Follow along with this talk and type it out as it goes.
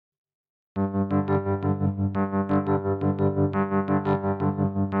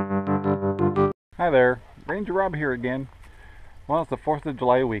Hi there, Rangerrob here again. Well, it's the 4th of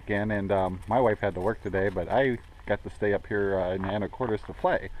July weekend, and my wife had to work today, but I got to stay up here in Anacortes to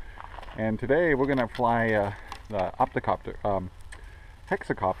play. And today we're going to fly the opticopter,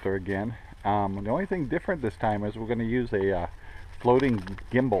 hexacopter again. The only thing different this time is we're going to use a floating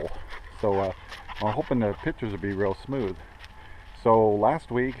gimbal. So I'm hoping the pictures will be real smooth. So last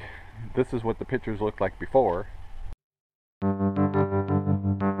week, this is what the pictures looked like before.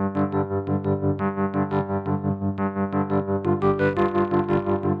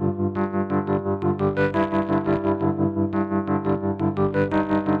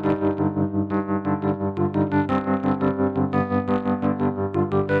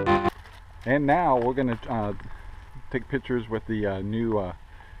 And now we're going to take pictures with the new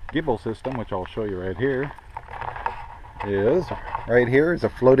gimbal system, which I'll show you right here. Right here is a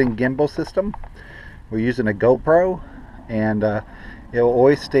floating gimbal system. We're using a GoPro, and it'll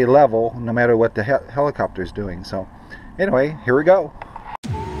always stay level no matter what the helicopter is doing. So anyway, here we go.